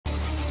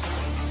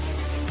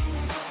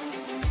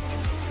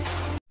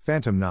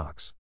Phantom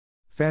Knox.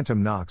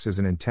 Phantom Knox is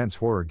an intense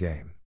horror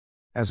game.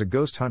 As a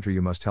ghost hunter you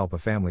must help a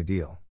family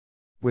deal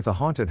with a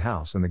haunted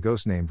house and the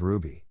ghost named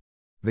Ruby.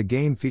 The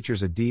game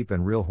features a deep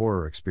and real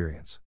horror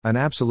experience, an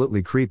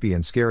absolutely creepy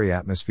and scary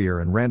atmosphere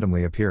and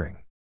randomly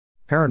appearing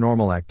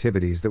paranormal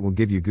activities that will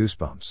give you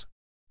goosebumps.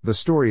 The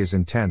story is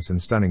intense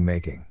and stunning,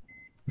 making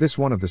this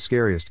one of the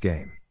scariest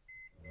game.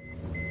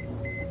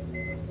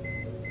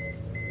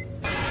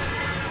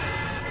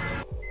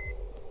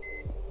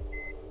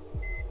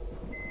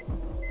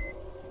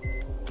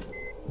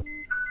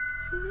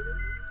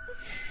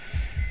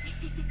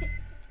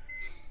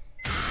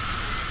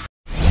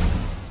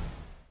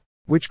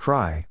 Witch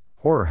Cry,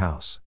 Horror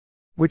House.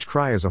 Witch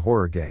Cry is a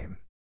horror game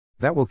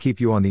that will keep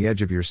you on the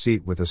edge of your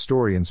seat with a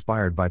story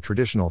inspired by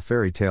traditional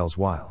fairy tales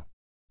while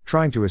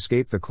trying to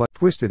escape the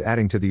twisted,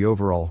 adding to the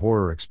overall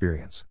horror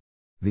experience.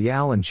 The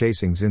Allen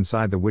chasings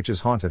inside the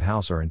witch's haunted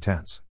house are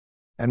intense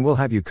and will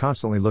have you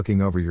constantly looking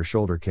over your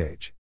shoulder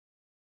cage.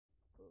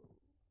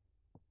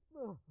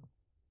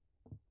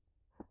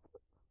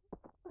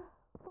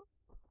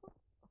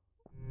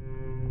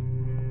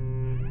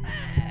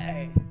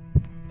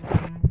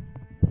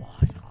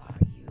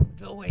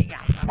 Doing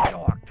out of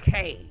your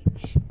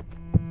cage.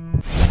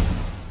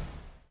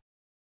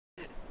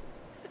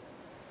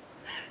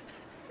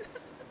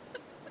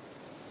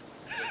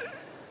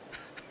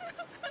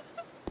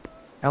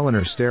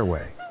 Eleanor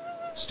Stairway.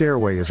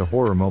 Stairway is a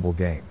horror mobile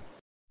game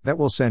that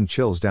will send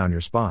chills down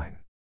your spine.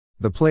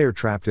 The player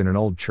trapped in an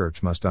old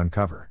church must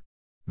uncover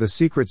the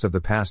secrets of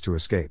the past to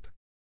escape.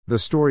 The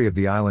story of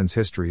the island's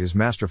history is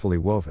masterfully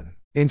woven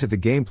into the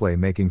gameplay,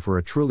 making for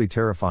a truly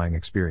terrifying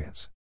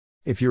experience.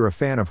 If you're a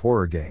fan of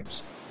horror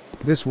games,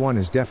 this one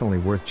is definitely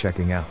worth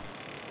checking out.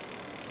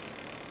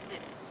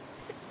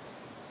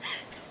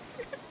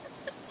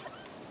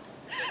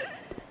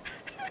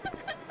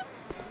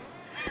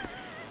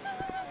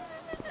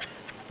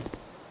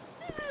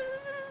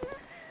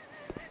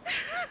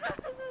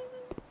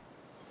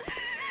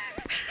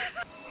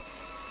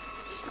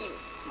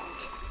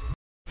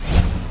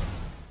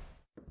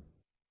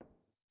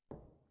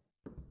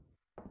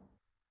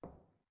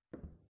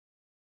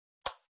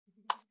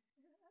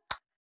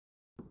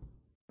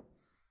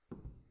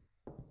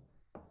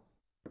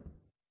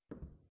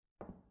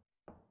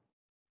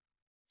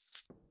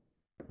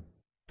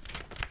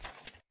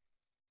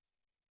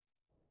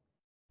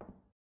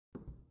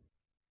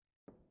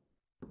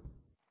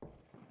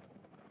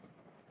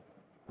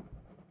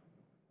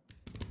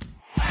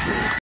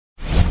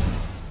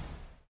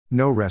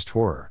 No Rest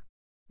Horror.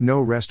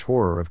 No Rest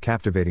Horror, of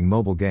captivating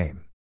mobile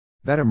game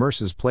that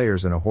immerses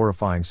players in a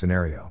horrifying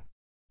scenario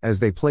as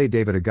they play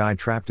David, a guy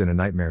trapped in a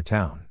nightmare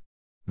town.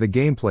 The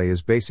gameplay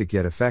is basic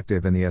yet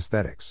effective, and the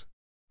aesthetics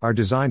are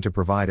designed to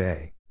provide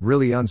a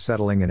really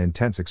unsettling and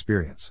intense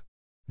experience.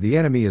 The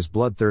enemy is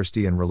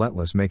bloodthirsty and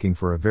relentless, making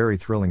for a very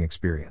thrilling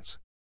experience.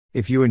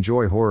 If you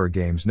enjoy horror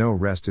games, No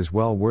Rest is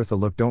well worth a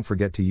look. Don't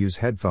forget to use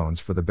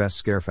headphones for the best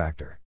scare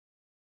factor.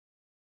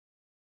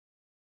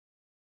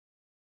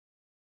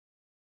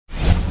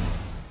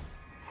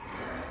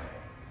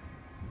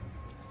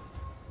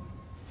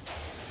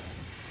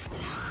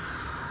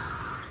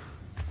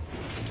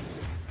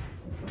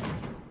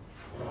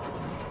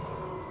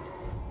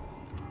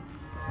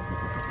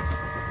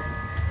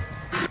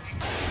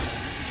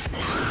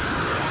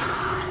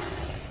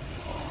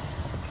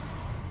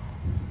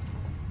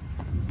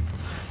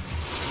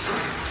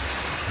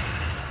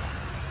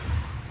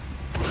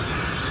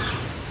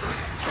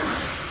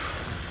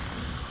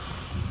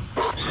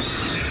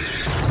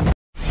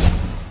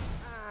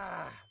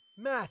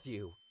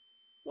 Matthew,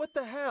 what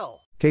the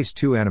hell? Case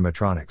 2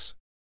 Animatronics.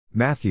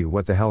 Matthew,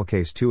 What the Hell?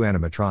 Case 2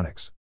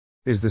 Animatronics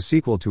is the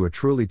sequel to a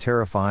truly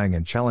terrifying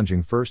and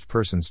challenging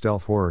first-person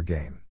stealth horror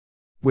game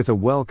with a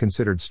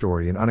well-considered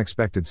story and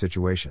unexpected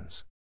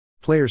situations.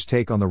 Players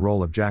take on the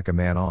role of Jack, a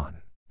man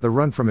on the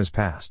run from his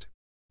past.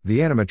 The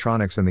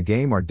animatronics in the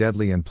game are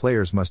deadly, and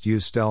players must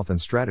use stealth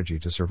and strategy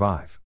to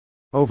survive.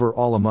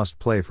 Overall, a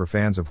must-play for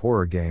fans of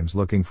horror games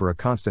looking for a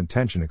constant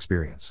tension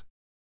experience.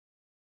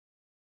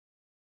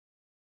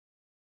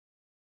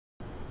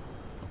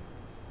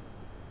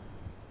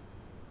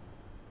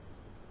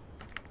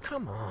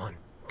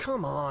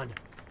 Come on,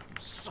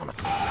 son of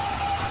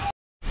a...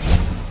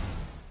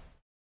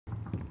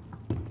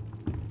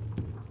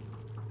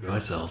 Dry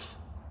cells.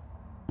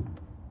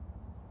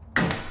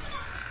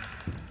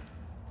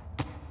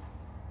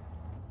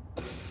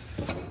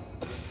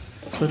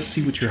 Let's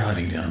see what you're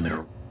hiding down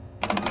there.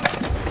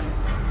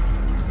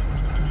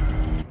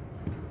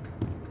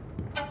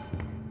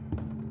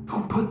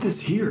 Who put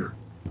this here?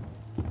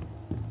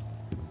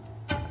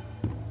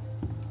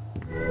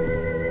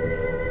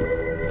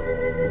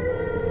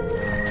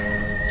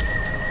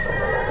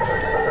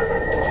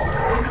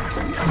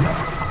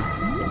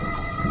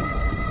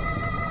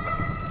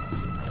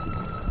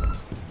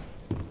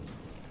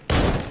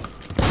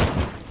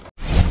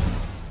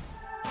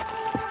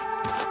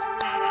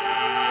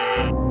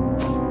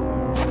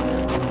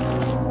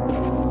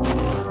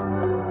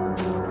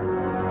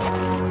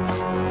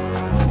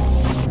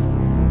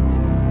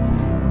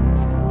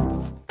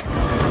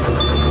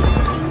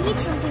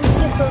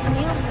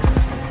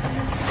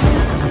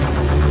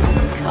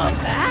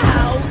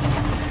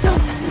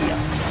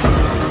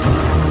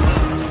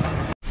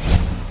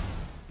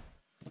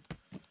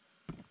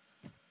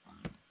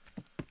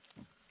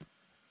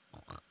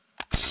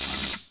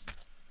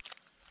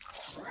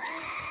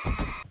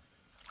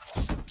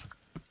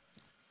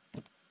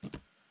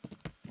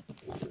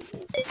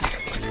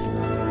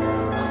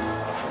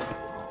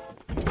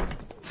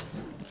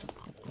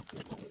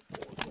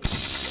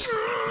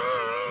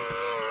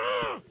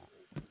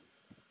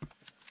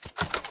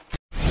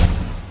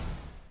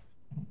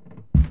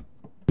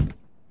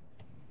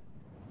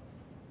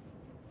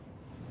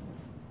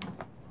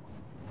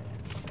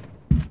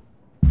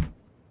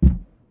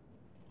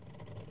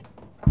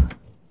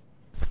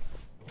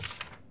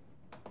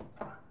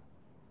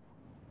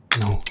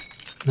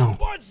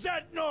 What's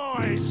that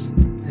noise?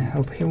 I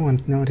hope he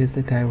won't notice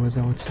that I was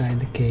outside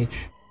the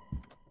cage.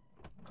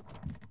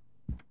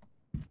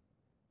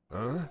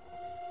 Huh?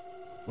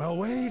 Well,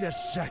 wait a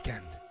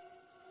second.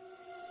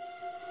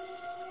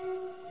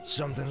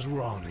 Something's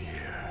wrong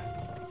here.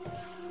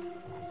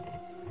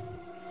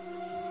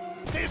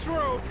 This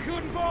road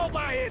couldn't fall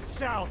by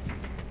itself.